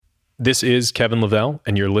This is Kevin Lavelle,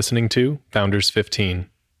 and you're listening to Founders 15.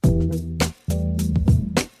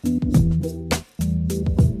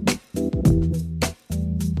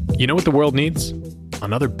 You know what the world needs?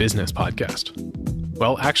 Another business podcast.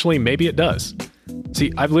 Well, actually, maybe it does.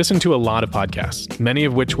 See, I've listened to a lot of podcasts, many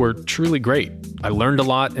of which were truly great. I learned a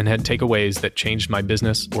lot and had takeaways that changed my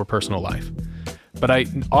business or personal life. But I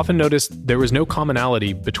often noticed there was no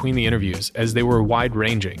commonality between the interviews as they were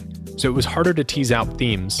wide-ranging, so it was harder to tease out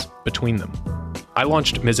themes between them. I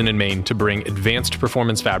launched Mizzen & Main to bring advanced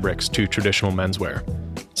performance fabrics to traditional menswear.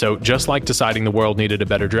 So just like deciding the world needed a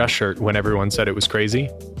better dress shirt when everyone said it was crazy,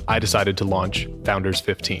 I decided to launch Founders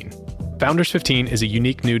 15. Founders 15 is a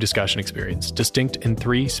unique new discussion experience, distinct in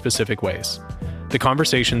three specific ways. The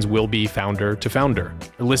conversations will be founder to founder,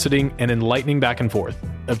 eliciting an enlightening back and forth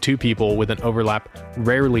of two people with an overlap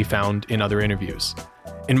rarely found in other interviews.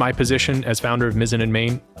 In my position as founder of Mizzen &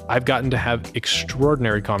 Main, I've gotten to have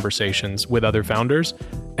extraordinary conversations with other founders,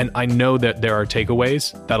 and I know that there are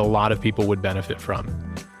takeaways that a lot of people would benefit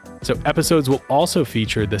from. So episodes will also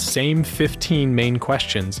feature the same 15 main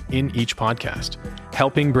questions in each podcast,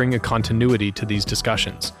 helping bring a continuity to these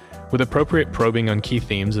discussions, with appropriate probing on key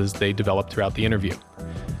themes as they develop throughout the interview.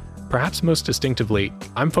 Perhaps most distinctively,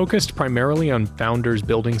 I'm focused primarily on founders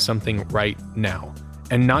building something right now,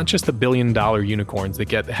 and not just the billion-dollar unicorns that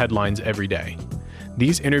get the headlines every day.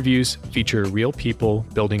 These interviews feature real people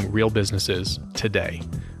building real businesses today.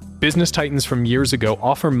 Business titans from years ago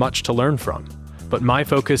offer much to learn from, but my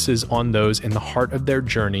focus is on those in the heart of their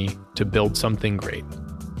journey to build something great.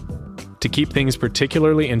 To keep things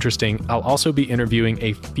particularly interesting, I'll also be interviewing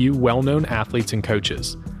a few well-known athletes and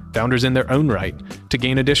coaches, founders in their own right, to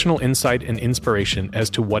gain additional insight and inspiration as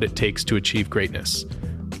to what it takes to achieve greatness.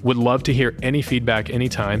 Would love to hear any feedback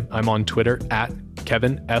anytime. I'm on Twitter at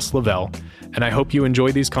Kevin S. Lavelle, and I hope you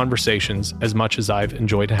enjoy these conversations as much as I've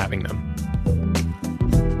enjoyed having them.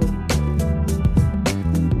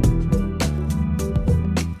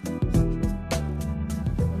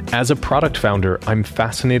 As a product founder, I'm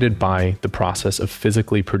fascinated by the process of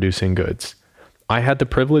physically producing goods. I had the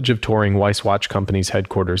privilege of touring Weiss Watch Company's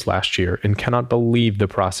headquarters last year and cannot believe the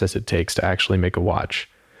process it takes to actually make a watch.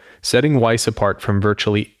 Setting Weiss apart from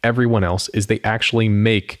virtually everyone else is they actually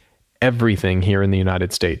make everything here in the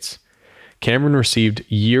United States. Cameron received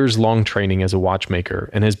years-long training as a watchmaker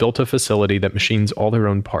and has built a facility that machines all their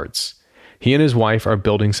own parts. He and his wife are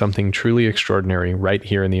building something truly extraordinary right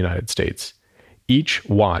here in the United States. Each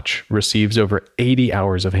watch receives over 80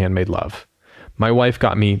 hours of handmade love. My wife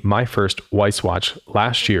got me my first Weiss watch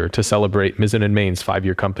last year to celebrate Mizzen & Main's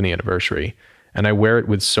 5-year company anniversary, and I wear it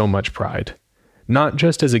with so much pride. Not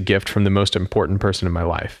just as a gift from the most important person in my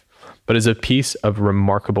life, but as a piece of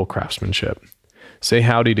remarkable craftsmanship. Say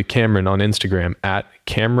howdy to Cameron on Instagram at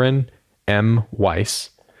Cameron M. Weiss,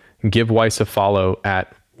 and give Weiss a follow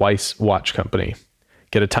at Weiss Watch Company.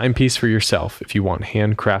 Get a timepiece for yourself if you want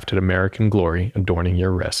handcrafted American glory adorning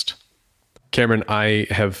your wrist. Cameron, I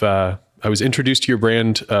was introduced to your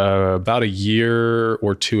brand about a year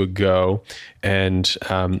or two ago, and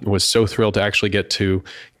was so thrilled to actually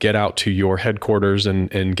get out to your headquarters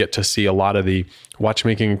and get to see a lot of the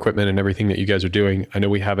watchmaking equipment and everything that you guys are doing. I know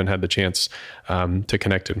we haven't had the chance to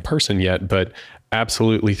connect in person yet, but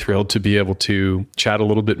absolutely thrilled to be able to chat a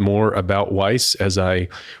little bit more about Weiss as I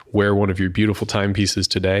wear one of your beautiful timepieces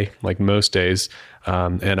today, like most days.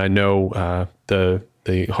 And I know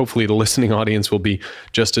hopefully the listening audience will be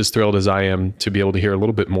just as thrilled as I am to be able to hear a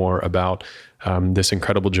little bit more about this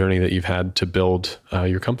incredible journey that you've had to build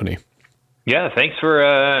your company. Yeah, thanks for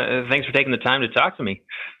taking the time to talk to me.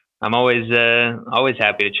 I'm always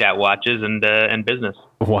happy to chat watches and business.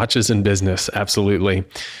 Watches and business, absolutely.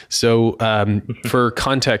 So, for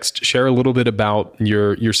context, share a little bit about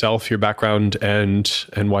yourself, your background, and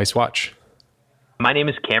Weiss Watch. My name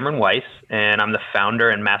is Cameron Weiss, and I'm the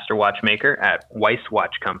founder and master watchmaker at Weiss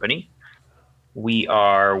Watch Company. We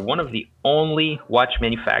are one of the only watch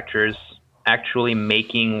manufacturers actually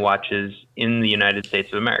making watches in the United States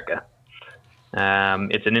of America.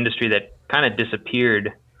 It's an industry that kind of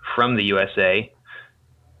disappeared from the USA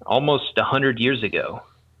almost 100 years ago.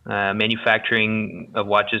 Manufacturing of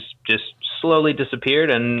watches just slowly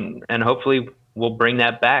disappeared, and hopefully we'll bring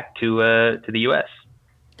that back to the US.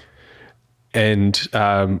 And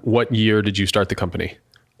what year did you start the company?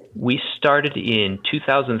 We started in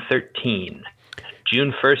 2013,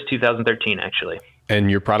 June 1st, 2013, actually.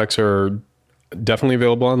 And your products are definitely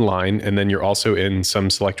available online, and then you're also in some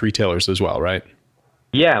select retailers as well, right?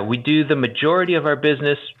 Yeah, we do the majority of our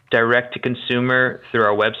business direct to consumer through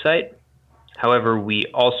our website. However, we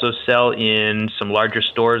also sell in some larger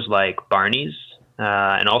stores like Barney's,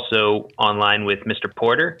 and also online with Mr.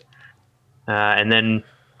 Porter, And then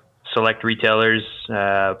select retailers,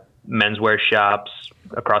 menswear shops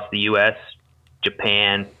across the U.S.,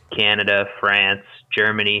 Japan, Canada, France,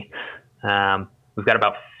 Germany. We've got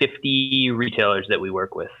about 50 retailers that we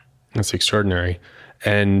work with. That's extraordinary.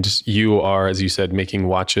 And you are, as you said, making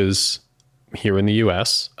watches here in the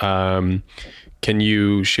US. Can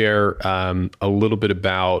you share a little bit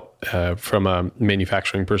about, from a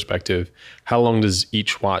manufacturing perspective, how long does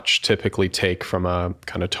each watch typically take from a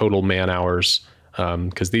kind of total man hours?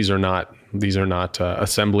 Because these are not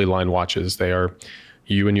assembly line watches. They are,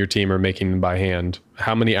 you and your team are making them by hand.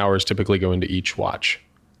 How many hours typically go into each watch?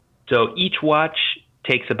 So each watch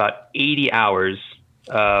takes about 80 hours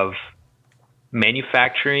of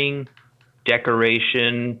manufacturing,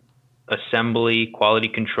 decoration, assembly, quality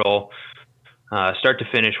control. Start to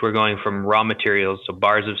finish, we're going from raw materials, so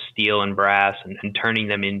bars of steel and brass, and turning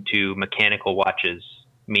them into mechanical watches,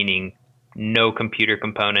 meaning no computer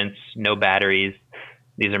components, no batteries.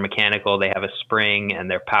 These are mechanical. They have a spring, and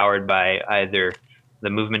they're powered by either the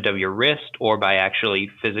movement of your wrist or by actually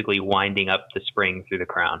physically winding up the spring through the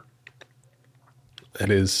crown. That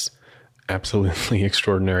is absolutely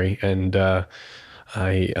extraordinary. And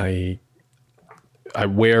I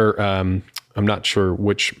wear, I'm not sure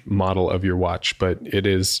which model of your watch, but it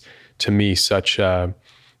is, to me, such an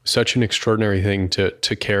extraordinary thing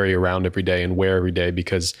to carry around every day and wear every day,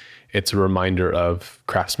 because it's a reminder of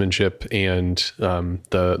craftsmanship and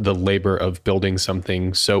the labor of building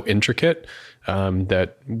something so intricate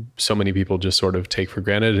that so many people just sort of take for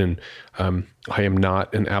granted. And I am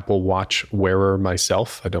not an Apple Watch wearer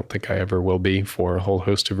myself. I don't think I ever will be, for a whole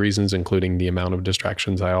host of reasons, including the amount of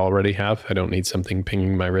distractions I already have. I don't need something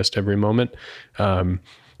pinging my wrist every moment.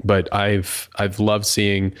 But I've loved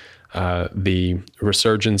seeing the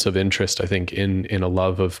resurgence of interest, I think, in a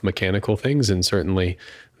love of mechanical things, and certainly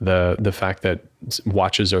the fact that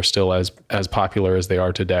watches are still as popular as they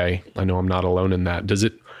are today. I know I'm not alone in that. Does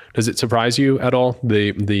it surprise you at all,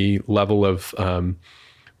 the level of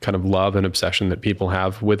kind of love and obsession that people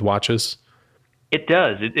have with watches? It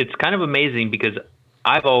does. It's kind of amazing, because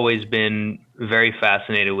I've always been very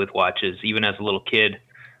fascinated with watches. Even as a little kid,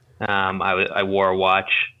 I wore a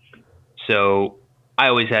watch. So I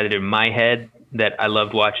always had it in my head that I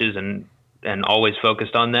loved watches and always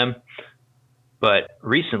focused on them. But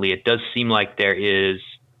recently, it does seem like there is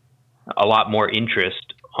a lot more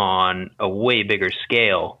interest on a way bigger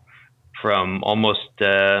scale, from almost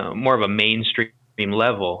more of a mainstream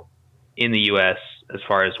level in the U.S. as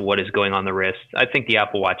far as what is going on the wrist. I think the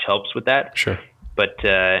Apple Watch helps with that. Sure. But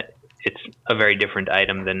it's a very different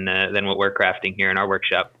item than what we're crafting here in our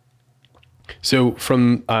workshop. So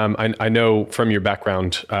from I know from your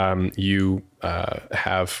background, you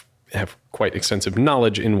have quite extensive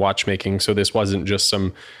knowledge in watchmaking. So this wasn't just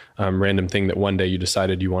some random thing that one day you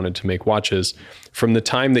decided you wanted to make watches. From the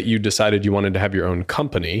time that you decided you wanted to have your own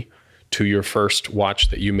company to your first watch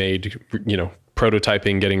that you made,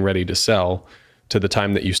 prototyping, getting ready to sell, to the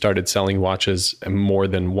time that you started selling watches more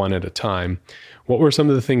than one at a time, what were some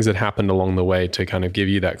of the things that happened along the way to kind of give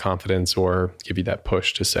you that confidence or give you that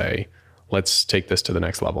push to say, let's take this to the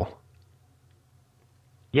next level?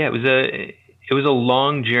 Yeah, it was a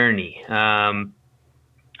long journey.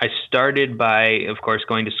 I started by, of course,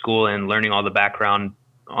 going to school and learning all the background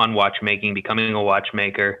on watchmaking, becoming a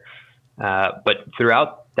watchmaker. But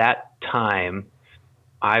throughout that time,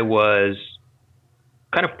 I was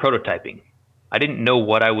kind of prototyping. I didn't know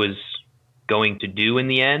what I was going to do in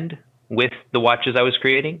the end with the watches I was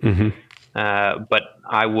creating. Mm-hmm. But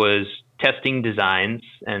I was testing designs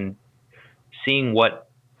and seeing what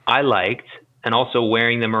I liked, and also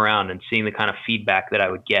wearing them around and seeing the kind of feedback that I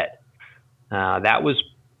would get. That was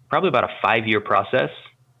probably about a 5-year process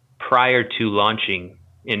prior to launching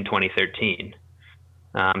in 2013.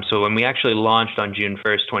 So when we actually launched on June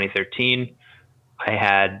 1st, 2013, I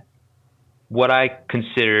had what I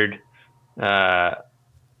considered a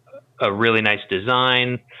really nice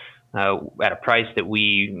design at a price that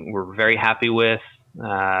we were very happy with.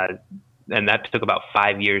 And that took about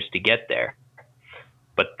 5 years to get there.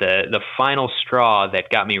 But the final straw that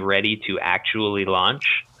got me ready to actually launch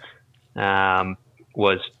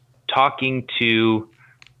was talking to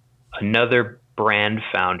another brand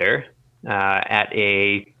founder at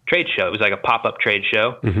a trade show. It was like a pop-up trade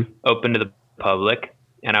show, mm-hmm. open to the public.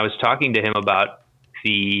 And I was talking to him about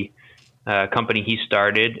the company he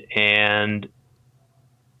started, and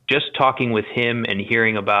just talking with him and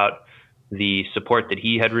hearing about the support that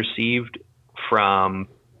he had received from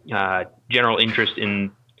general interest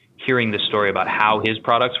in hearing the story about how his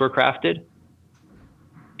products were crafted,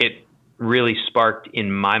 it really sparked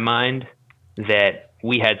in my mind that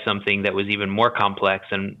we had something that was even more complex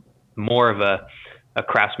and more of a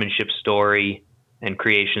craftsmanship story and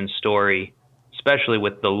creation story, especially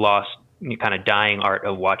with the lost, kind of dying art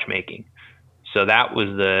of watchmaking. So that was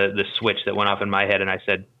the switch that went off in my head, and I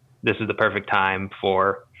said, this is the perfect time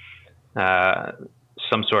for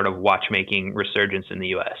some sort of watchmaking resurgence in the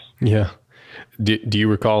U.S. Yeah. Do you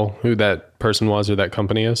recall who that person was or that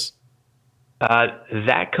company is?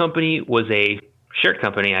 That company was a shirt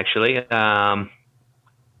company, actually.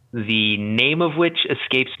 The name of which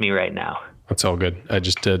escapes me right now. That's all good. I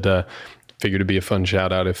just did figure it'd be a fun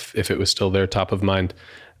shout out if it was still there top of mind.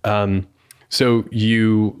 So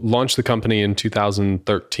you launched the company in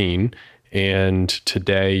 2013, and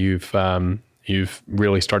today you've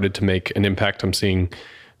really started to make an impact. I'm seeing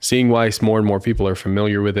Weiss, more and more people are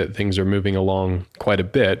familiar with it. Things are moving along quite a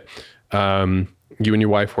bit. You and your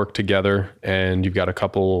wife work together, and you've got a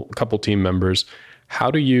couple team members.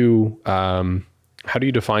 How do you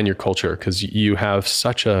define your culture? Because you have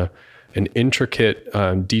such an intricate,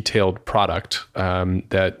 detailed product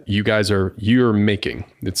that you're making.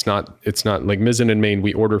 It's not like Mizzen and Main.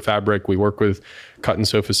 We order fabric, we work with cut and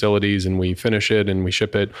sew facilities, and we finish it and we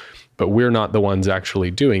ship it, but we're not the ones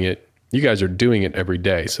actually doing it. You guys are doing it every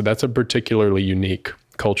day. So that's a particularly unique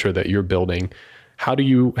culture that you're building. How do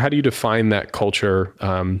you define that culture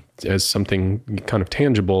as something kind of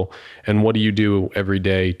tangible, and what do you do every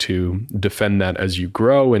day to defend that as you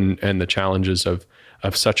grow and the challenges of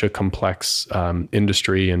such a complex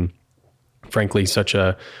industry, and frankly such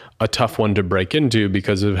a tough one to break into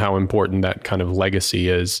because of how important that kind of legacy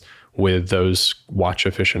is with those watch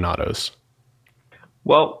aficionados?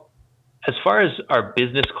 Well, as far as our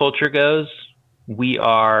business culture goes, we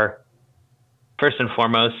are, first and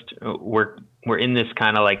foremost, we're in this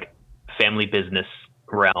kind of like family business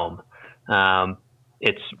realm.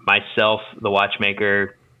 It's myself, the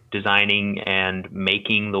watchmaker, designing and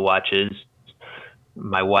making the watches,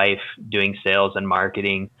 my wife doing sales and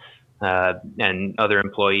marketing, and other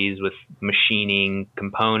employees with machining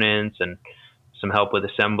components and some help with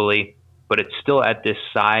assembly. But it's still at this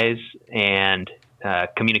size and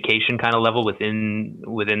communication kind of level within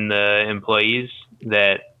the employees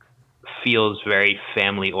that feels very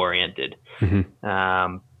family oriented.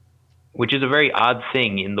 Mm-hmm. Which is a very odd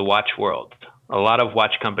thing in the watch world. A lot of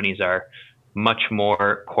watch companies are much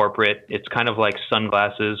more corporate. It's kind of like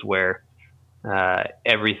sunglasses where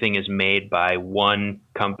everything is made by one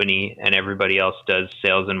company and everybody else does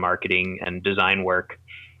sales and marketing and design work,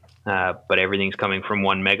 but everything's coming from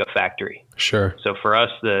one mega factory. Sure. So for us,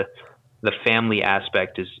 the family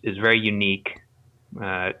aspect is very unique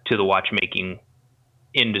to the watchmaking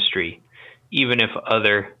industry. Even if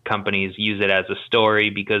other companies use it as a story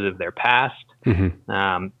because of their past,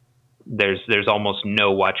 mm-hmm. There's almost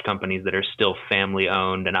no watch companies that are still family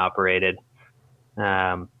owned and operated.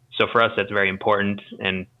 So for us, that's very important,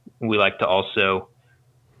 and we like to also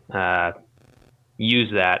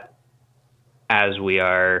use that as we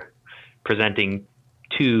are presenting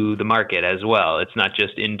to the market as well. It's not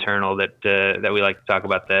just internal that we like to talk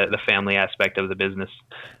about the family aspect of the business,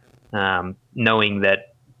 knowing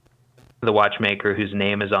that the watchmaker whose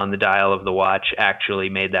name is on the dial of the watch actually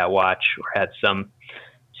made that watch or had some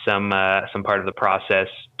part of the process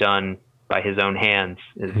done by his own hands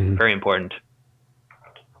is mm-hmm. very important.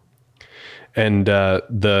 And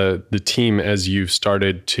the team, as you've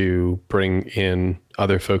started to bring in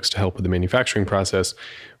other folks to help with the manufacturing process,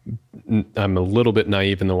 I'm a little bit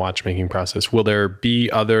naive in the watchmaking process. Will there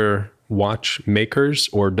be other watchmakers,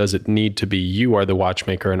 or does it need to be you are the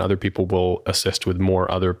watchmaker and other people will assist with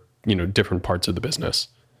more other different parts of the business?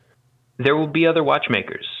 There will be other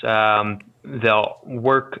watchmakers. They'll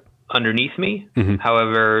work underneath me. Mm-hmm.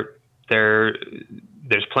 However, there's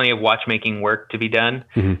plenty of watchmaking work to be done,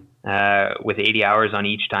 mm-hmm. With 80 hours on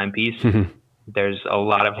each timepiece. Mm-hmm. There's a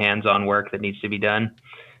lot of hands-on work that needs to be done.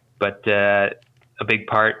 But a big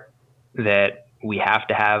part that we have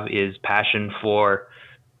to have is passion for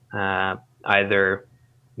either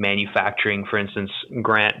manufacturing. For instance,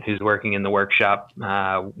 Grant, who's working in the workshop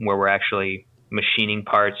where we're actually machining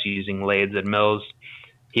parts using lathes and mills,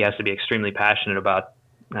 he has to be extremely passionate about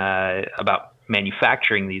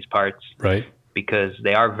manufacturing these parts, right? Because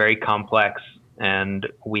they are very complex, and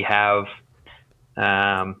we have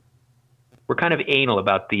we're kind of anal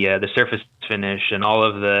about the surface finish and all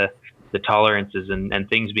of the tolerances and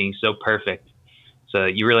things being so perfect. So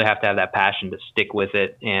you really have to have that passion to stick with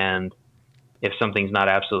it, and if something's not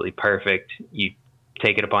absolutely perfect, you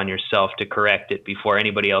take it upon yourself to correct it before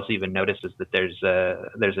anybody else even notices that there's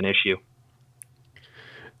an issue.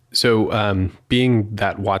 So being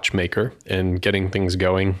that watchmaker and getting things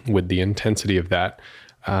going with the intensity of that,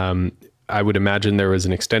 I would imagine there was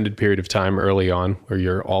an extended period of time early on where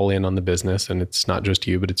you're all in on the business, and it's not just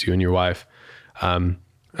you, but it's you and your wife.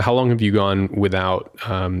 How long have you gone without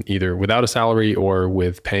either without a salary or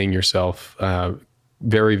with paying yourself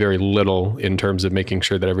very, very little in terms of making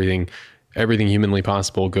sure that everything humanly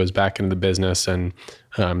possible goes back into the business, and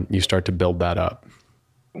you start to build that up?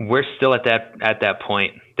 We're still at that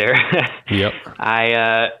point there. Yep.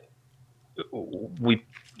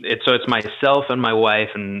 It's myself and my wife,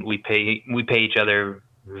 and we pay each other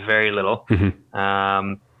very little.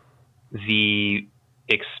 Mm-hmm. The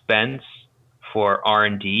expense for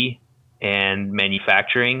R&D and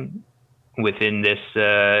manufacturing within this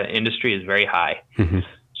industry is very high. Mm-hmm.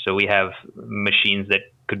 So we have machines that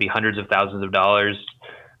could be hundreds of thousands of dollars,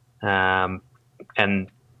 and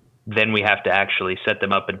then we have to actually set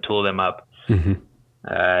them up and tool them up. Mm-hmm.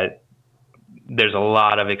 There's a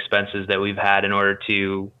lot of expenses that we've had in order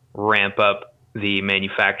to ramp up the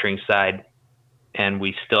manufacturing side, and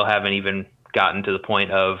we still haven't even gotten to the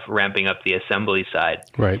point of ramping up the assembly side.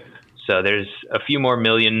 Right. So there's a few more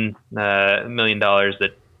million dollars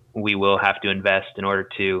that we will have to invest in order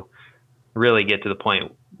to really get to the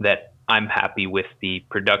point that I'm happy with the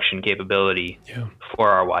production capability for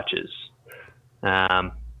our watches.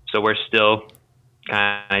 So we're still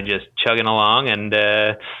kind of just chugging along and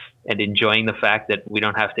enjoying the fact that we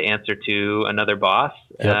don't have to answer to another boss.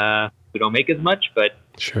 Yep. We don't make as much, but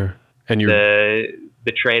sure. And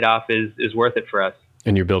the trade-off is worth it for us.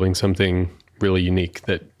 And you're building something really unique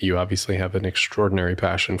that you obviously have an extraordinary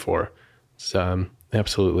passion for. It's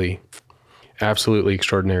absolutely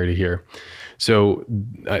extraordinary to hear. So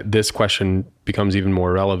this question becomes even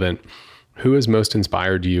more relevant. Who has most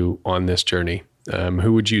inspired you on this journey?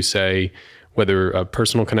 Who would you say, whether a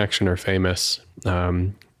personal connection or famous,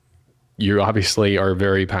 you obviously are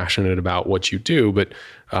very passionate about what you do, but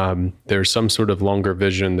there's some sort of longer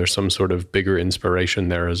vision. There's some sort of bigger inspiration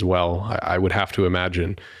there as well. I would have to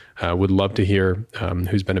imagine. Would love to hear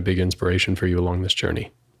who's been a big inspiration for you along this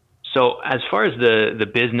journey. So as far as the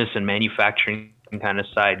business and manufacturing kind of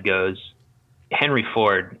side goes, Henry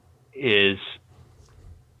Ford is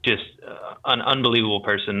just an unbelievable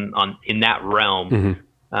person in that realm.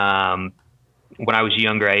 Mm-hmm. When I was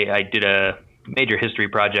younger, I did a major history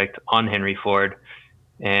project on Henry Ford,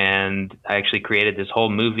 and I actually created this whole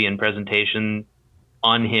movie and presentation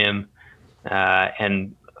on him,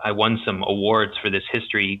 and I won some awards for this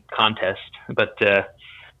history contest. But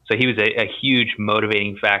so he was a huge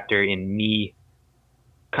motivating factor in me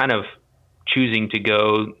kind of choosing to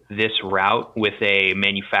go this route with a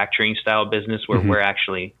manufacturing style business where mm-hmm. we're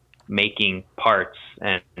actually making parts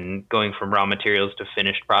and going from raw materials to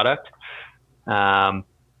finished product.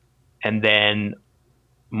 And then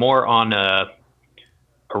more on a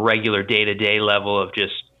regular day-to-day level of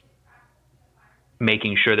just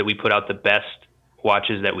making sure that we put out the best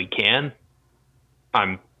watches that we can.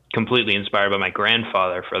 I'm completely inspired by my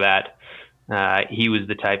grandfather for that. He was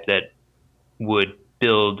the type that would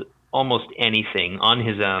build almost anything on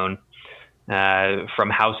his own, from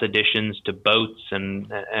house additions to boats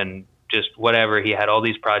and just whatever. He had all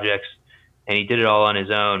these projects and he did it all on his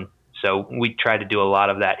own. So we try to do a lot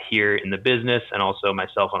of that here in the business, and also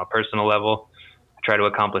myself on a personal level. I try to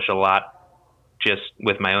accomplish a lot just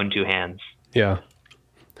with my own two hands. Yeah.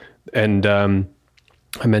 And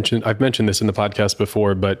I've mentioned this in the podcast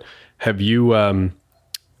before, but have you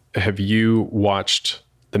watched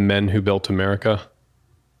The Men Who Built America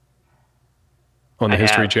on the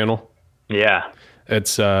History Channel? Yeah.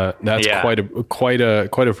 It's that's quite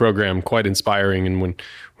a program, quite inspiring. And when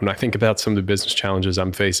I think about some of the business challenges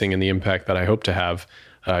I'm facing and the impact that I hope to have,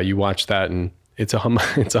 you watch that and it's a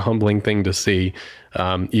humbling thing to see.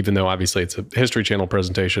 Even though obviously it's a History Channel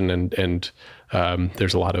presentation and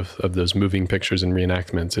there's a lot of those moving pictures and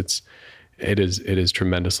reenactments. It is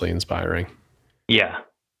tremendously inspiring. Yeah.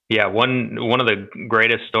 Yeah. One of the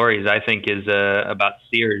greatest stories I think is about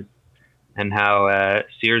Sears and how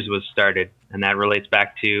Sears was started. And that relates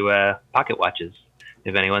back to pocket watches.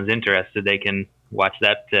 If anyone's interested, they can watch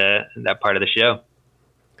that part of the show.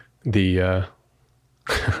 The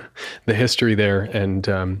history there, and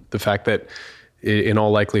the fact that in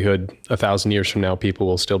all likelihood, 1,000 years from now, people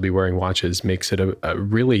will still be wearing watches makes it a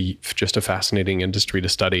really just a fascinating industry to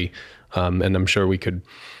study. And I'm sure you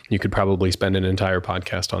could probably spend an entire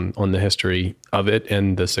podcast on the history of it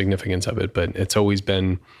and the significance of it. But it's always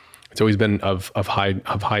been of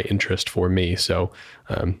high interest for me. So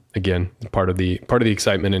again, part of the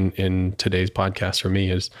excitement in today's podcast for me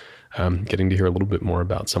is getting to hear a little bit more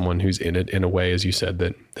about someone who's in it in a way, as you said,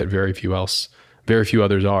 that very few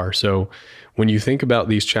others are. So when you think about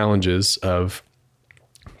these challenges of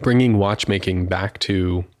bringing watchmaking back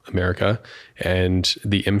to America and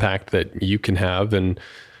the impact that you can have and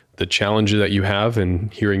the challenge that you have,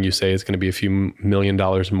 and hearing you say it's going to be a few $1 million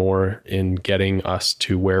more in getting us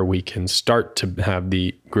to where we can start to have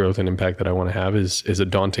the growth and impact that I want to have is a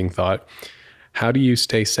daunting thought. How do you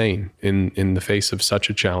stay sane in the face of such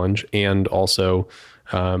a challenge, and also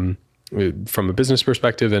from a business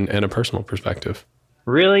perspective and a personal perspective?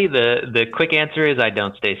 Really, the quick answer is I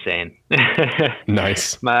don't stay sane.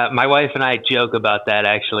 Nice. My wife and I joke about that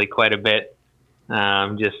actually quite a bit.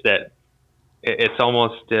 Just that it's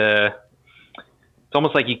almost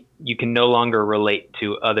like you can no longer relate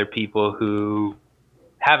to other people who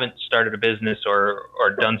haven't started a business or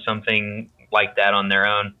done something like that on their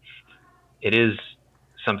own. It is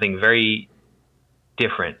something very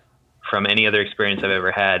different from any other experience I've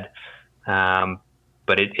ever had.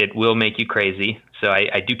 But it will make you crazy. So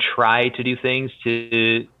I do try to do things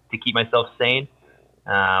to keep myself sane.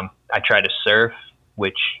 I try to surf,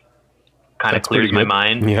 which kind of clears my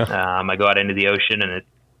mind. Yeah. I go out into the ocean, and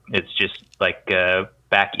it's just like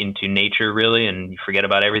back into nature, really, and you forget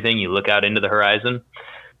about everything. You look out into the horizon.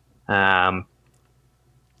 But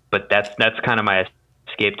that's kind of my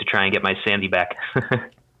escape to try and get my sanity back.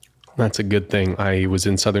 That's a good thing. I was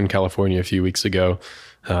in Southern California a few weeks ago,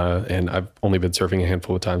 and I've only been surfing a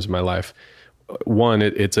handful of times in my life. One,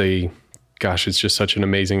 it's just such an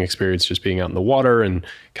amazing experience just being out in the water, and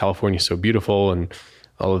California's so beautiful and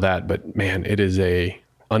all of that. But man, it is a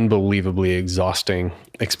unbelievably exhausting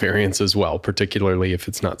experience as well, particularly if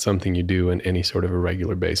it's not something you do in any sort of a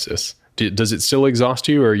regular basis. Does it still exhaust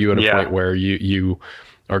you, or are you at a point where you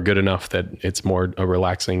are good enough that it's more a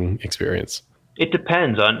relaxing experience? It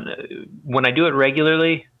depends on when I do it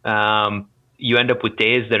regularly. You end up with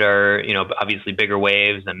days that are, obviously bigger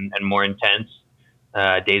waves and more intense,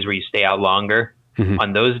 days where you stay out longer. Mm-hmm.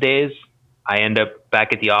 On those days, I end up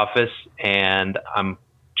back at the office and I'm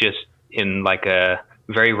just in like a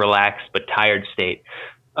very relaxed but tired state.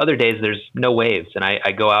 Other days, there's no waves, and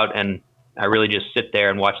I go out and I really just sit there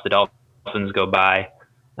and watch the dolphins go by.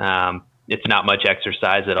 It's not much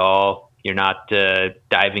exercise at all. You're not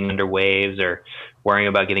diving under waves or worrying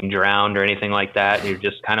about getting drowned or anything like that. You're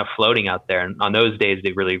just kind of floating out there. And on those days,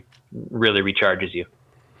 it really, really recharges you.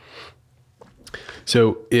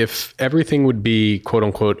 So if everything would be quote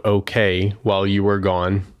unquote okay while you were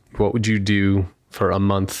gone, what would you do for a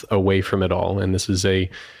month away from it all? And this is you're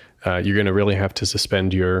going to really have to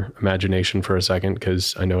suspend your imagination for a second,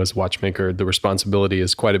 because I know as a watchmaker, the responsibility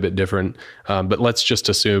is quite a bit different. But let's just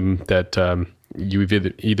assume that you've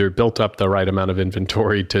either built up the right amount of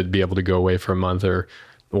inventory to be able to go away for a month, or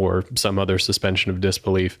some other suspension of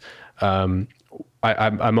disbelief. I'm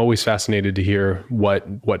always fascinated to hear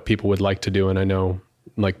what people would like to do. And I know,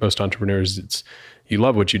 like most entrepreneurs, you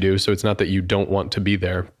love what you do. So it's not that you don't want to be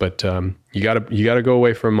there, but you gotta go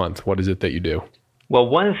away for a month. What is it that you do? Well,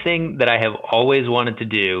 one thing that I have always wanted to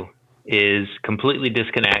do is completely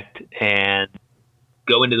disconnect and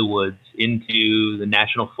go into the woods, into the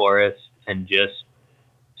national forest, and just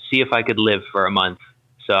see if I could live for a month.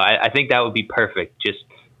 So I think that would be perfect. Just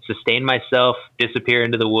sustain myself, disappear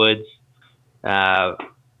into the woods,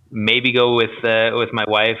 maybe go with my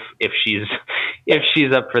wife if she's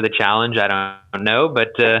up for the challenge. I don't know,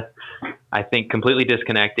 but I think completely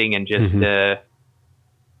disconnecting and just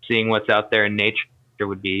seeing what's out there in nature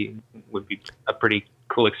would be a pretty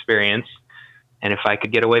cool experience. And if I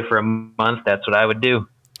could get away for a month, that's what I would do.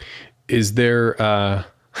 Is there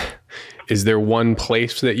one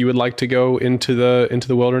place that you would like to go into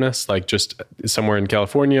the wilderness? Like just somewhere in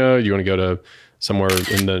California? You want to go to somewhere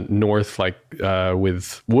in the north, like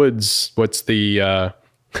with woods? What's the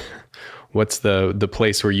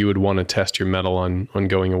place where you would want to test your mettle on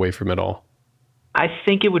going away from it all? I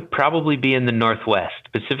think it would probably be in the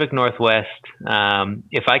Northwest, Pacific Northwest.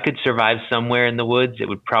 If I could survive somewhere in the woods, it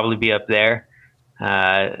would probably be up there.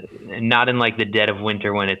 Not in like the dead of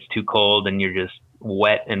winter when it's too cold and you're just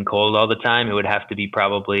wet and cold all the time. It would have to be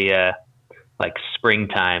probably like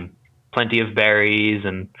springtime. Plenty of berries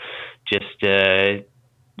and just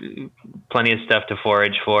plenty of stuff to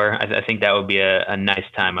forage for. I think that would be a nice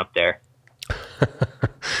time up there.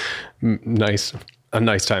 Nice. A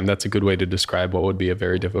nice time. That's a good way to describe what would be a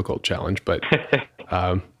very difficult challenge, but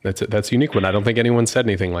that's a unique one. I don't think anyone said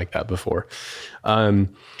anything like that before.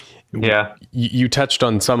 Yeah. You touched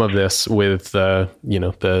on some of this with, that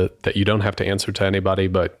you don't have to answer to anybody,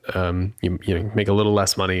 but you make a little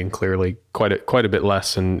less money, and clearly quite a bit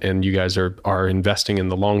less, and you guys are investing in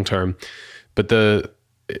the long term. But the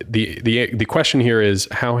question here is,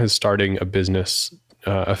 how has starting a business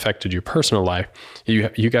affected your personal life.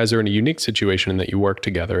 You guys are in a unique situation in that you work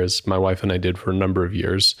together, as my wife and I did for a number of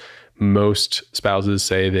years. Most spouses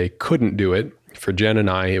say they couldn't do it. For Jen and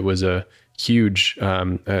I, it was a huge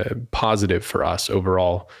positive for us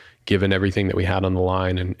overall, given everything that we had on the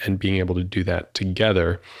line and being able to do that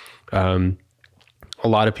together. A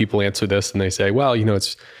lot of people answer this and they say, well,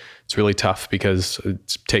 it's really tough because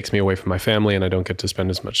it takes me away from my family and I don't get to spend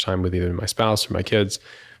as much time with either my spouse or my kids.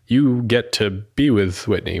 You get to be with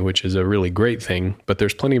Whitney, which is a really great thing, but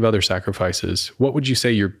there's plenty of other sacrifices. What would you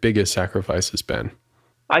say your biggest sacrifice has been?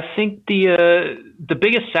 I think the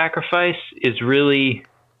biggest sacrifice is really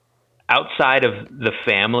outside of the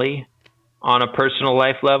family on a personal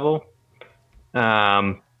life level.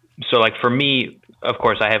 So like for me, of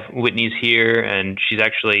course, I have Whitney's here and she's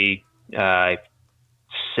actually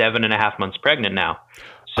 7.5 months pregnant now.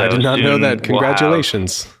 So I did not know that.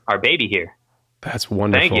 Congratulations. We'll our baby here. That's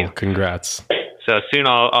wonderful. Thank you. Congrats. So soon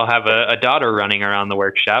I'll have a daughter running around the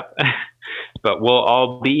workshop, but we'll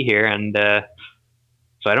all be here. And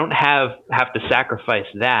so I don't have to sacrifice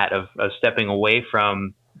that of stepping away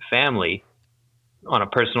from family on a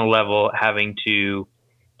personal level, having to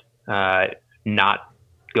not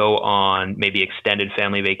go on maybe extended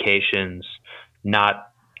family vacations,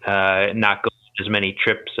 not go on as many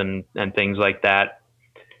trips and things like that.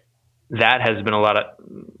 That has been a lot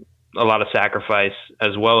of sacrifice,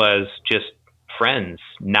 as well as just friends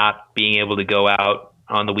not being able to go out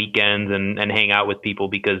on the weekends and hang out with people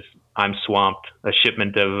because I'm swamped. A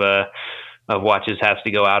shipment of watches has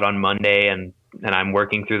to go out on Monday and I'm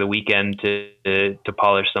working through the weekend to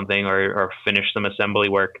polish something or finish some assembly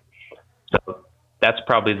work. So that's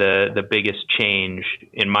probably the biggest change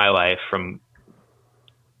in my life from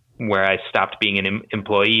where I stopped being an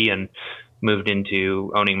employee and moved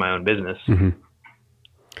into owning my own business. Mm-hmm.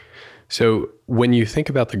 So when you think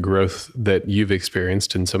about the growth that you've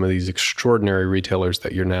experienced in some of these extraordinary retailers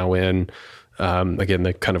that you're now in, again,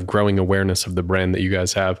 the kind of growing awareness of the brand that you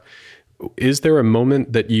guys have, is there a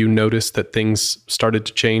moment that you noticed that things started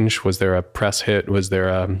to change? Was there a press hit? Was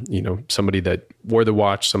there somebody that wore the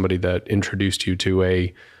watch, somebody that introduced you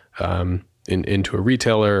to into a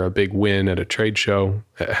retailer, a big win at a trade show?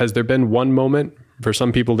 Has there been one moment? For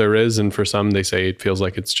some people there is, and for some they say it feels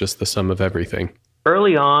like it's just the sum of everything.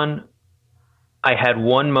 Early on, I had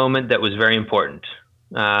one moment that was very important.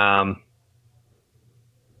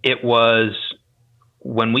 It was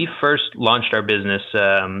when we first launched our business.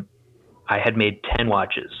 I had made 10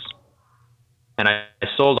 watches, and I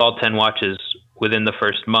sold all 10 watches within the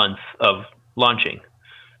first month of launching.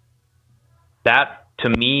 That to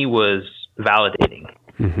me was validating.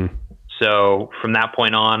 Mm-hmm. So from that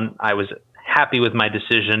point on, I was happy with my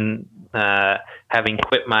decision, having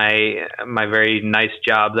quit my very nice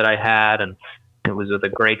job that I had, and it was with a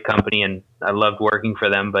great company and I loved working for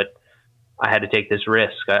them, but I had to take this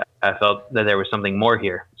risk. I felt that there was something more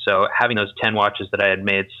here. So having those 10 watches that I had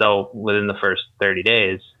made sell within the first 30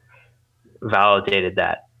 days validated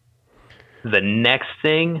that. The next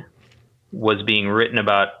thing was being written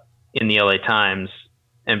about in the LA Times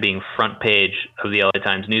and being front page of the LA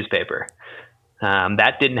Times newspaper.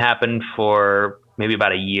 That didn't happen for maybe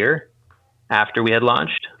about a year after we had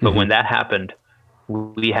launched. But mm-hmm. when that happened,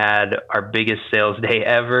 we had our biggest sales day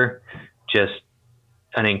ever, just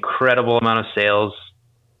an incredible amount of sales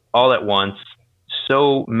all at once.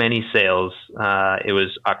 So many sales. It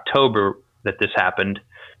was October that this happened,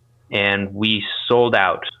 and we sold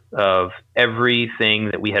out of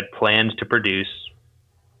everything that we had planned to produce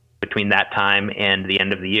between that time and the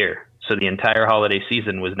end of the year. So the entire holiday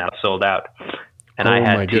season was now sold out. And I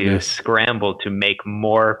had to scramble to make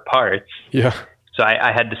more parts. Yeah. So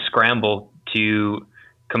I had to scramble to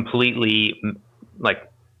completely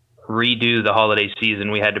redo the holiday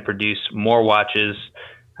season. We had to produce more watches.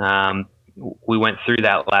 We went through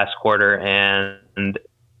that last quarter, and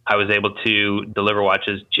I was able to deliver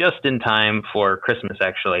watches just in time for Christmas,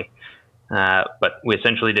 actually. But we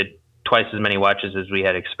essentially did twice as many watches as we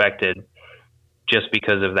had expected, just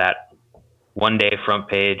because of that one day front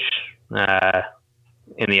page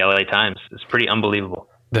in the LA Times. It's pretty unbelievable.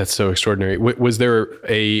 That's so extraordinary. Was there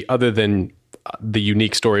other than the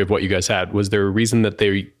unique story of what you guys had, was there a reason that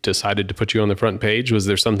they decided to put you on the front page? Was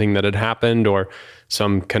there something that had happened or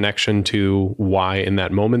some connection to why in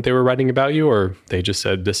that moment they were writing about you, or they just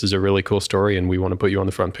said, this is a really cool story and we want to put you on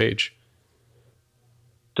the front page?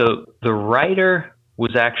 So the writer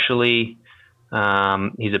was actually,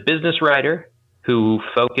 he's a business writer who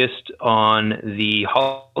focused on the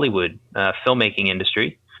Hollywood filmmaking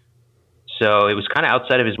industry. So it was kind of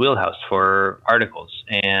outside of his wheelhouse for articles,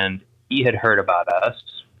 and he had heard about us,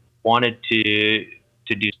 wanted to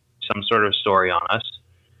do some sort of story on us,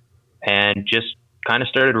 and just kind of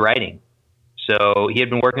started writing. So he had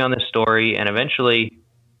been working on this story, and eventually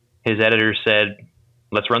his editor said,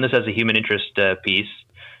 let's run this as a human interest piece,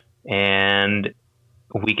 and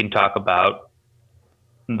we can talk about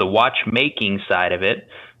the watchmaking side of it,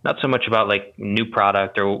 not so much about like new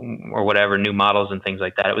product or whatever, new models and things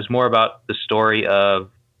like that. It was more about the story of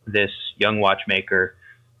this young watchmaker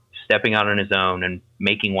stepping out on his own and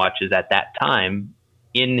making watches at that time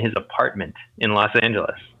in his apartment in Los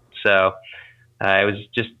Angeles. So it was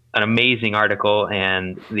just an amazing article,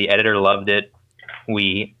 and the editor loved it.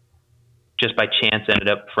 We just by chance ended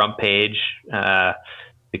up front page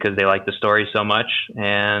because they liked the story so much,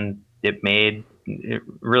 and it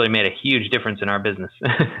really made a huge difference in our business.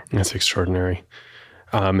 That's extraordinary.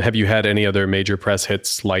 Have you had any other major press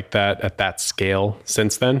hits like that at that scale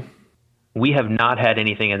since then? We have not had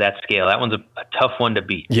anything at that scale. That one's a tough one to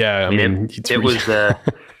beat. Yeah, I mean it was.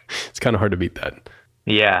 It's kind of hard to beat that.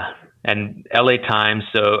 Yeah, and LA Times.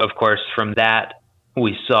 So of course, from that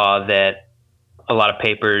we saw that a lot of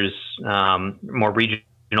papers, more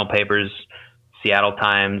regional papers, Seattle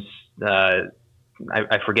Times.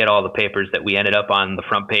 I forget all the papers that we ended up on the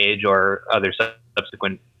front page or other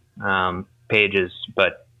subsequent pages,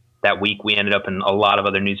 but that week we ended up in a lot of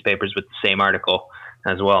other newspapers with the same article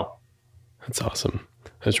as well. That's awesome.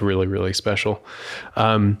 That's really, really special.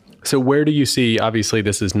 So where do you see, obviously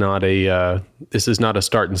this is not a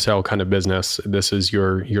start and sell kind of business. This is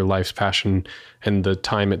your life's passion, and the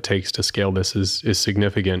time it takes to scale this is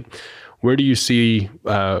significant. Where do you see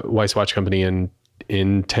Weiss Watch Company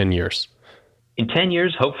in 10 years? In 10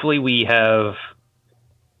 years, hopefully we have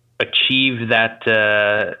achieved that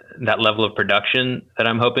level of production that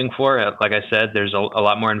I'm hoping for. Like I said, there's a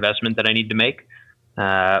lot more investment that I need to make.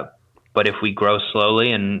 But if we grow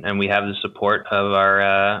slowly and we have the support of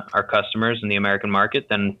our customers in the American market,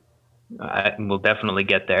 then we'll definitely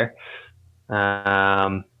get there.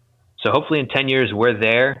 So hopefully in 10 years we're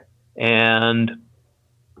there, and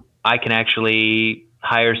I can actually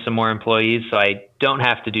hire some more employees, so I don't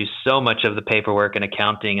have to do so much of the paperwork and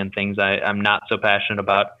accounting and things I'm not so passionate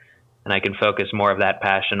about, and I can focus more of that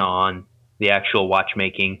passion on the actual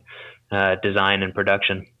watchmaking, design and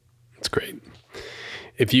production. That's great.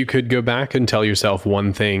 If you could go back and tell yourself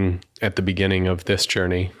one thing at the beginning of this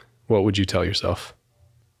journey, what would you tell yourself?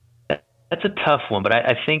 That's a tough one, but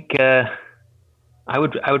I think I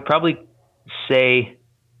would probably say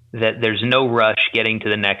that there's no rush getting to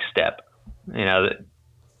the next step. You know,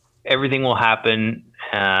 everything will happen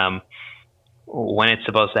when it's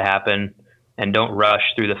supposed to happen, and don't rush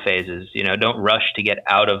through the phases. You know, don't rush to get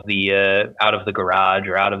out of the garage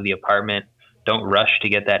or out of the apartment. Don't rush to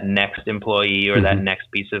get that next employee or that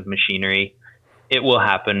next piece of machinery. It will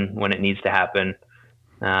happen when it needs to happen.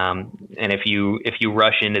 And if you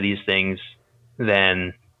rush into these things,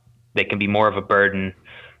 then they can be more of a burden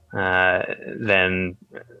than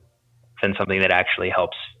something that actually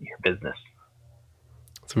helps your business.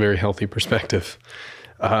 It's a very healthy perspective.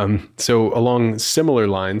 So along similar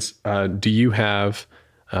lines, do you have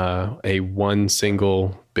a one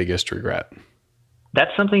single biggest regret?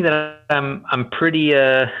 That's something that I'm pretty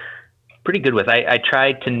good with. I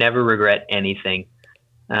try to never regret anything.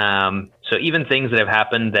 So even things that have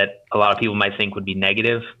happened that a lot of people might think would be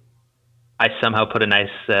negative, I somehow put a nice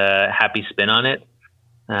happy spin on it.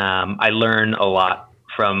 I learn a lot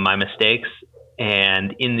from my mistakes,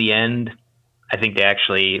 and in the end, I think they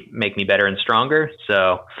actually make me better and stronger.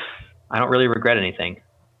 So I don't really regret anything.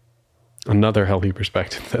 Another healthy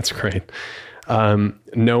perspective. That's great.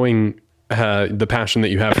 Knowing the passion that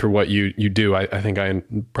you have for what you do, I think I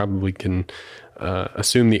probably can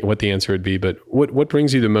assume what the answer would be, but what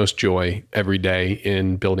brings you the most joy every day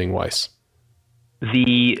in building Weiss?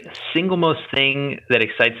 The single most thing that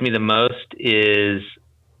excites me the most is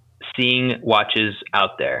seeing watches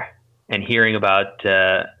out there and hearing about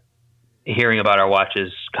our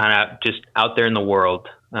watches kind of just out there in the world.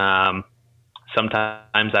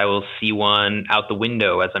 Sometimes I will see one out the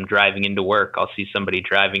window as I'm driving into work. I'll see somebody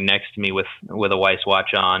driving next to me with a Weiss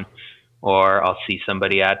watch on, or I'll see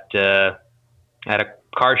somebody at a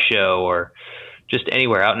car show or just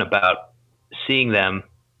anywhere out and about, seeing them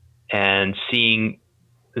and seeing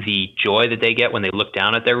the joy that they get when they look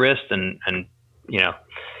down at their wrist and you know,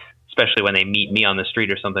 especially when they meet me on the street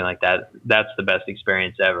or something like that. That's the best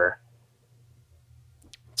experience ever.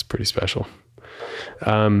 It's pretty special.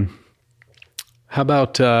 How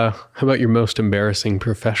about your most embarrassing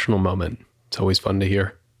professional moment? It's always fun to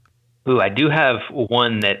hear. Ooh, I do have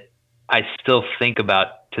one that I still think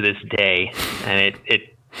about to this day, and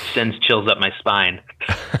it sends chills up my spine.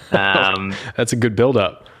 That's a good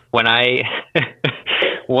build-up. When I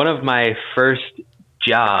one of my first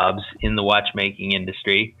jobs in the watchmaking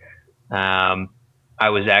industry, I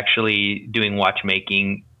was actually doing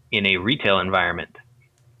watchmaking in a retail environment.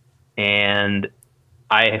 And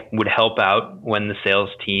I would help out when the sales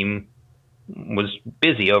team was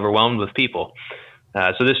busy, overwhelmed with people.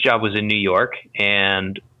 So this job was in New York.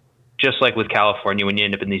 And just like with California, when you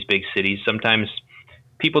end up in these big cities, sometimes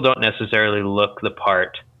people don't necessarily look the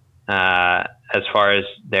part as far as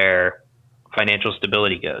their financial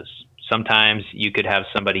stability goes. Sometimes you could have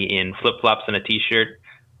somebody in flip-flops and a t-shirt,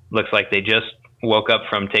 looks like they just woke up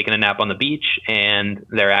from taking a nap on the beach, and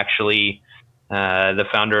they're actually the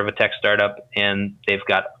founder of a tech startup, and they've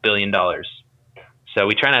got $1 billion. So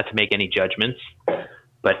we try not to make any judgments.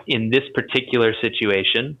 But in this particular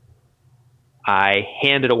situation, I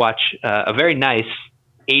handed a watch, a very nice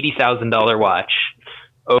 $80,000 watch,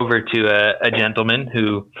 over to a gentleman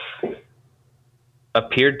who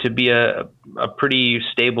appeared to be a pretty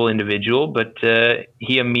stable individual, but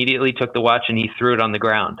he immediately took the watch and he threw it on the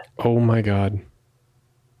ground. Oh my God.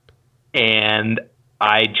 And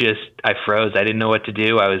I froze. I didn't know what to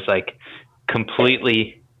do. I was like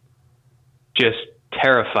completely just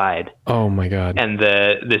terrified. Oh my God. And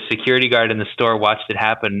the security guard in the store watched it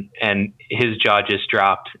happen, and his jaw just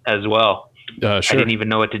dropped as well. Sure. I didn't even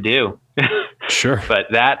know what to do. Sure.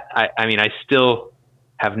 But that, I mean, I still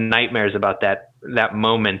have nightmares about that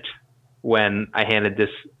moment when I handed this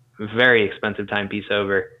very expensive timepiece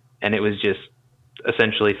over, and it was just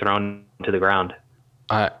essentially thrown to the ground.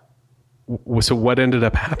 So what ended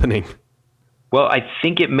up happening? Well, I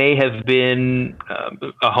think it may have been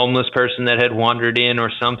a homeless person that had wandered in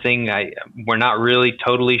or something. We're not really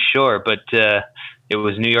totally sure, but it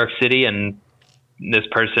was New York City, and this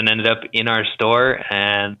person ended up in our store,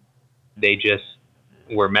 and they just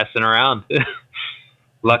were messing around.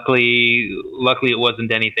 Luckily it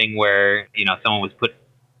wasn't anything where, someone was put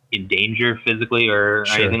in danger physically or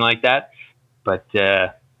Sure. anything like that. But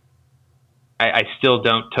I still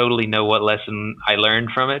don't totally know what lesson I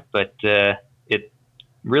learned from it, but it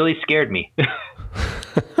really scared me.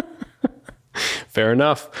 Fair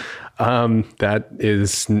enough. That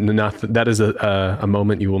is a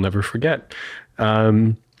moment you will never forget.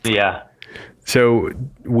 Yeah. So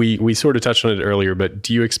we sort of touched on it earlier, but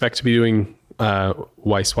do you expect to be doing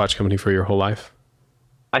Weiss Watch Company for your whole life?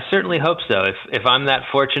 I certainly hope so. If I'm that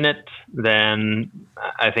fortunate, then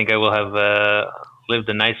I think I will have lived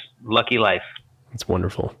a nice, lucky life. That's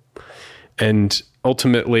wonderful. And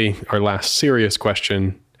ultimately, our last serious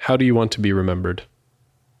question, how do you want to be remembered?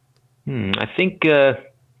 I think, to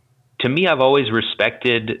me, I've always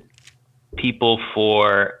respected people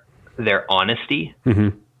for their honesty.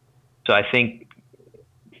 Mm-hmm. So I think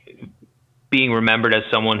being remembered as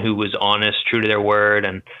someone who was honest, true to their word,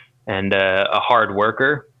 and a hard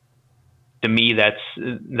worker, to me, that's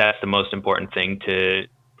the most important thing to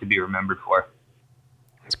be remembered for.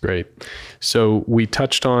 That's great. So we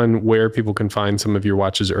touched on where people can find some of your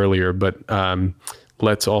watches earlier, but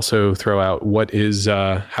let's also throw out what is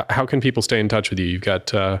how can people stay in touch with you? You've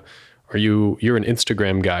got you're an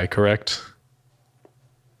Instagram guy, correct?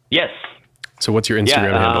 Yes. So what's your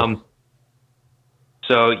Instagram handle?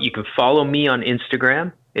 So you can follow me on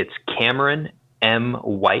Instagram. It's Cameron M.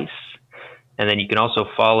 Weiss. And then you can also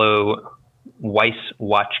follow Weiss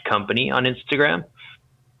Watch Company on Instagram.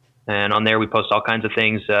 And on there, we post all kinds of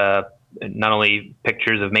things, not only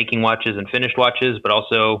pictures of making watches and finished watches, but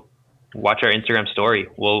also watch our Instagram story.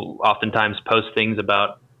 We'll oftentimes post things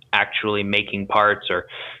about actually making parts or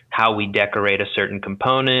how we decorate a certain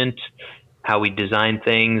component, how we design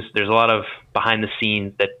things. There's a lot of behind the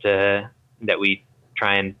scenes that we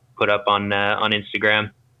try and put up on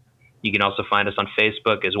Instagram. You can also find us on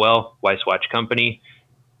Facebook as well, Weiss Watch Company,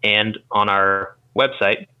 and on our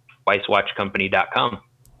website, weisswatchcompany.com.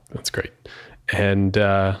 That's great. And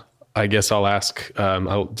I guess I'll ask,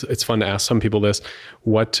 it's fun to ask some people this,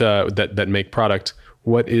 what that make product.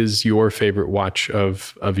 What is your favorite watch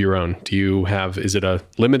of your own? Is it a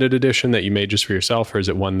limited edition that you made just for yourself, or is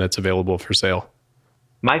it one that's available for sale?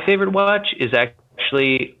 My favorite watch is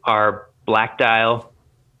actually our black dial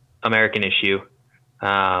American issue,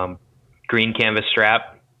 green canvas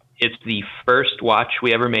strap. It's the first watch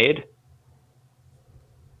we ever made.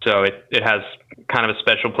 So it has kind of a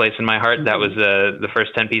special place in my heart. That was the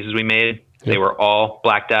first 10 pieces we made. Yep. They were all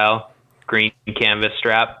black dial, green canvas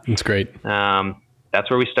strap. That's great. That's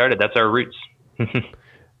where we started. That's our roots.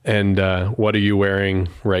 And what are you wearing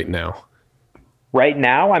right now? Right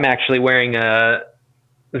now, I'm actually wearing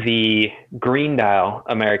the green dial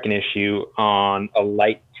American issue on a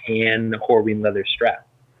light tan Horween leather strap.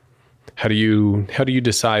 How do you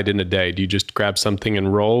decide in a day? Do you just grab something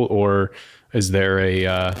and roll, or Is there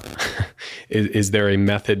a is there a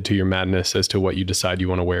method to your madness as to what you decide you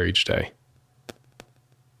want to wear each day?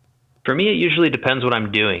 For me, it usually depends what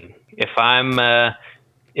I'm doing. If I'm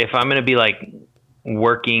going to be like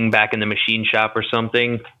working back in the machine shop or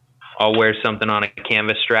something, I'll wear something on a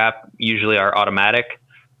canvas strap, usually our automatic,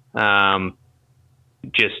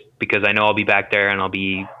 just because I know I'll be back there and I'll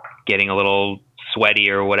be getting a little sweaty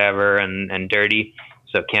or whatever and dirty.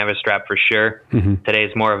 So canvas strap for sure. Mm-hmm. Today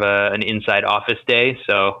is more of an inside office day,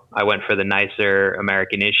 so I went for the nicer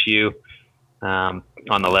American issue on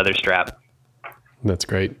the leather strap. That's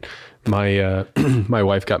great. My my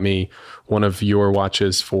wife got me one of your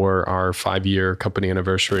watches for our 5-year company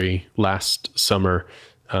anniversary last summer,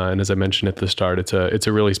 and as I mentioned at the start, it's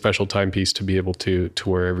a really special timepiece to be able to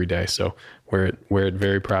wear every day. So wear it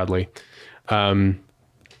very proudly.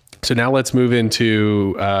 So now let's move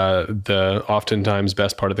into the oftentimes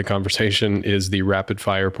best part of the conversation is the rapid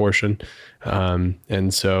fire portion.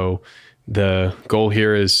 And so the goal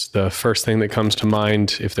here is the first thing that comes to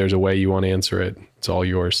mind. If there's a way you want to answer it, it's all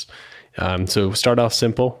yours. So start off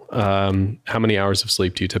simple. How many hours of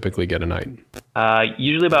sleep do you typically get a night?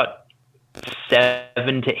 Usually about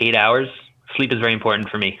 7 to 8 hours. Sleep is very important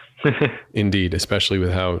for me. Indeed, especially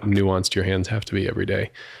with how nuanced your hands have to be every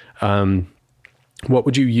day. What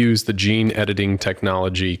would you use the gene editing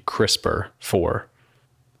technology CRISPR for?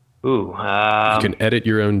 Ooh, you can edit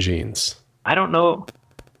your own genes. I don't know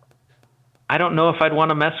if I'd want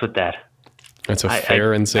to mess with that. That's a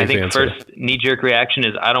fair and safe answer. I think first knee-jerk reaction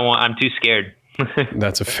is I'm too scared.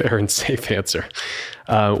 That's a fair and safe answer.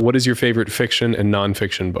 What is your favorite fiction and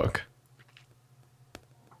nonfiction book?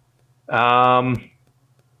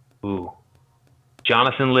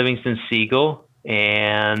 Jonathan Livingston Seagull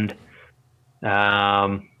and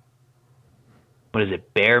what is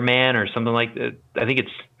it, Bear Man or something like that? I think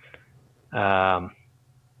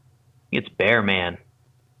it's Bear Man.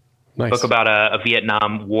 Nice. Book about a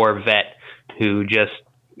Vietnam War vet who just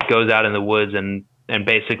goes out in the woods and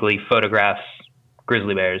basically photographs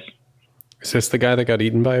grizzly bears. Is this the guy that got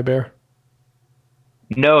eaten by a bear?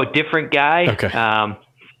 No, different guy. Okay.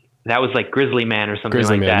 That was like Grizzly Man or something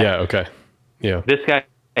Grizzly like Man. that. Yeah. Okay. Yeah. This guy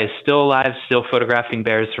is still alive, still photographing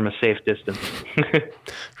bears from a safe distance.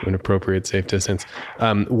 An appropriate safe distance.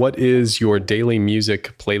 What is your daily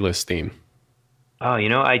music playlist theme? Oh,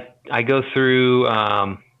 I go through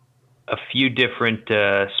a few different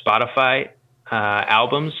Spotify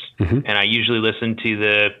albums, mm-hmm. and I usually listen to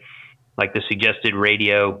the suggested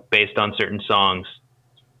radio based on certain songs.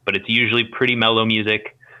 But it's usually pretty mellow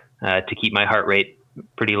music to keep my heart rate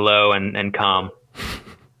pretty low and calm.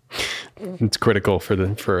 It's critical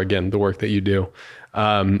for again the work that you do.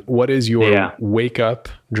 What is your wake up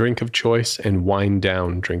drink of choice and wind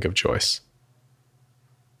down drink of choice?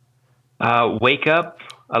 Wake up,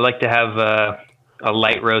 I like to have a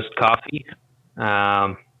light roast coffee,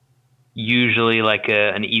 usually like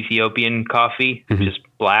an Ethiopian coffee, mm-hmm. just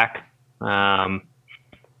black. And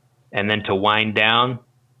then to wind down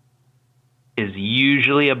is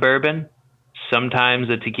usually a bourbon, sometimes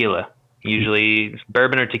a tequila. Usually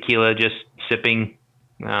bourbon or tequila, just sipping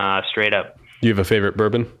straight up. Do you have a favorite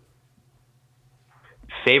bourbon?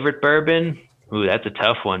 Favorite bourbon? Ooh, that's a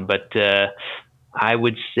tough one, but I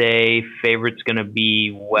would say favorite's going to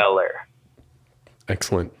be Weller.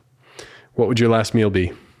 Excellent. What would your last meal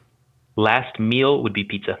be? Last meal would be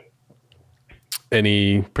pizza.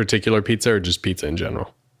 Any particular pizza or just pizza in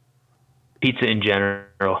general? Pizza in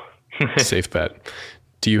general. Safe bet.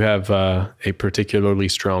 Do you have a particularly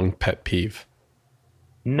strong pet peeve?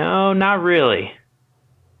 No, not really.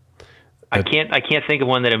 I can't think of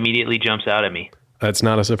one that immediately jumps out at me. That's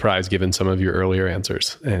not a surprise given some of your earlier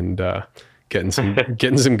answers and getting some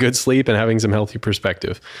good sleep and having some healthy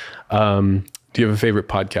perspective. Do you have a favorite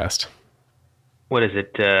podcast? What is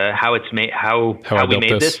it? How it's made? How we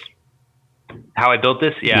made this? How I built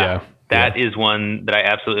this? Yeah. That is one that I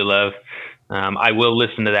absolutely love. I will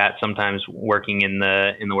listen to that sometimes working in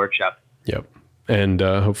the workshop. Yep. And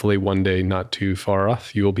hopefully one day not too far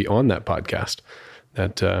off, you will be on that podcast.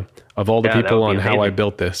 That of all the people on How I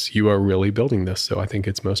Built This, you are really building this. So I think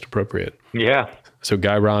it's most appropriate. Yeah. So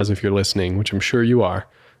Guy Raz, if you're listening, which I'm sure you are,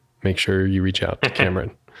 make sure you reach out to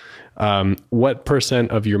Cameron. What %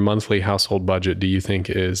 of your monthly household budget do you think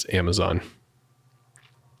is Amazon?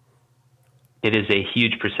 It is a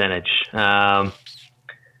huge percentage.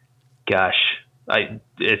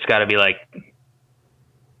 It's got to be like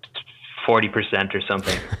 40% or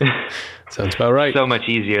something. Sounds about right. So much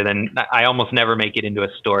easier than I almost never make it into a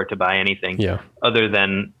store to buy anything other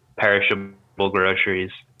than perishable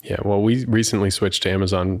groceries. Yeah, well, we recently switched to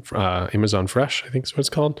Amazon Fresh, I think is what it's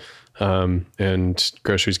called, and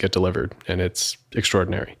groceries get delivered, and it's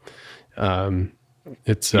extraordinary.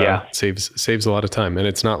 Saves a lot of time, and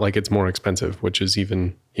it's not like it's more expensive, which is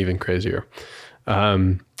even crazier.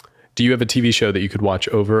 Do you have a TV show that you could watch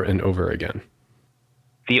over and over again?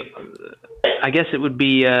 I guess it would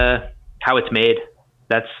be How It's Made.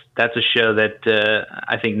 That's a show that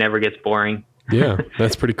I think never gets boring. Yeah,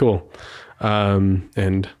 that's pretty cool.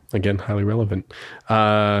 And again, highly relevant.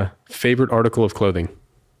 Favorite article of clothing?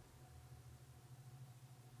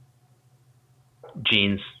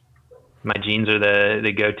 Jeans. My jeans are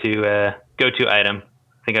the go-to item.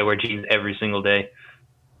 I think I wear jeans every single day.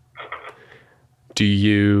 Do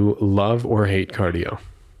you love or hate cardio?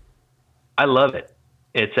 I love it.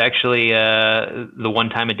 It's actually the one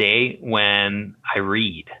time a day when I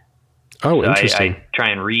read. Oh, so interesting. I try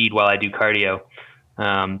and read while I do cardio.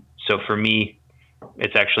 So for me,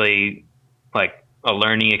 it's actually like a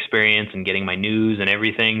learning experience and getting my news and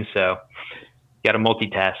everything. So you got to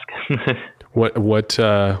multitask. What's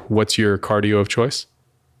your cardio of choice?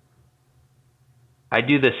 I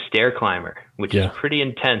do the stair climber, which is pretty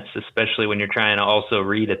intense, especially when you're trying to also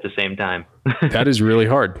read at the same time. That is really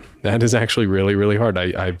hard. That is actually really, really hard.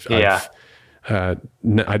 I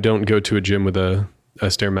don't go to a gym with a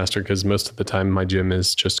Stairmaster because most of the time my gym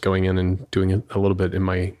is just going in and doing a little bit in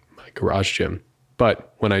my garage gym.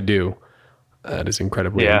 But when I do, that is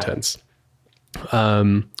incredibly intense.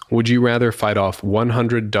 Would you rather fight off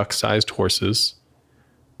 100 duck-sized horses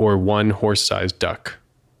or one horse-sized duck?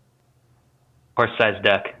 Horse-sized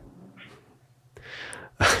duck.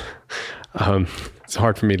 It's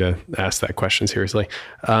hard for me to ask that question seriously.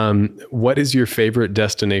 What is your favorite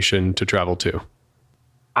destination to travel to?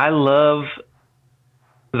 I love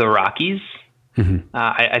the Rockies. Mm-hmm.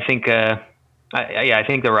 I think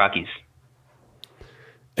the Rockies.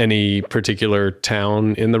 Any particular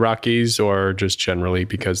town in the Rockies, or just generally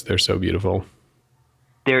because they're so beautiful?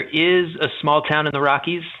 There is a small town in the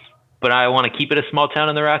Rockies, but I want to keep it a small town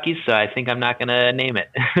in the Rockies, so I think I'm not going to name it.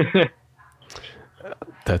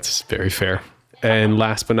 That's very fair. And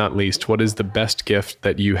last but not least, what is the best gift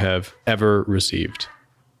that you have ever received?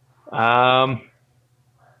 I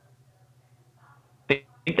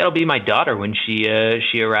think that'll be my daughter when she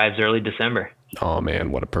arrives early December. Oh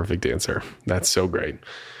man, what a perfect answer. That's so great.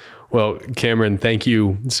 Well, Cameron, thank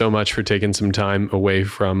you so much for taking some time away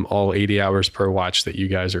from all 80 hours per watch that you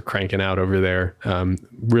guys are cranking out over there.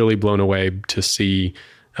 Really blown away to see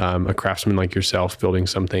a craftsman like yourself building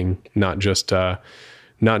something, not just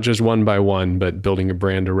one by one, but building a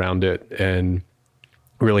brand around it. And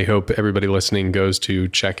really hope everybody listening goes to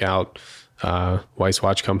check out Weiss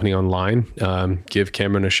Watch Company online. Give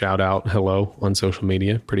Cameron a shout out. Hello on social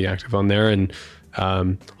media, pretty active on there. And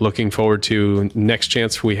looking forward to next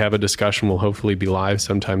chance we have a discussion. We'll hopefully be live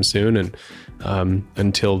sometime soon. And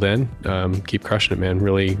until then, keep crushing it, man.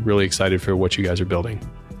 Really, really excited for what you guys are building.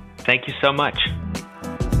 Thank you so much.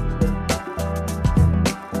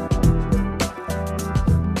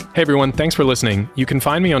 Hey everyone, thanks for listening. You can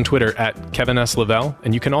find me on Twitter at Kevin S. Lavelle,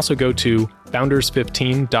 and you can also go to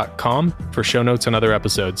founders15.com for show notes and other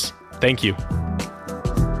episodes. Thank you.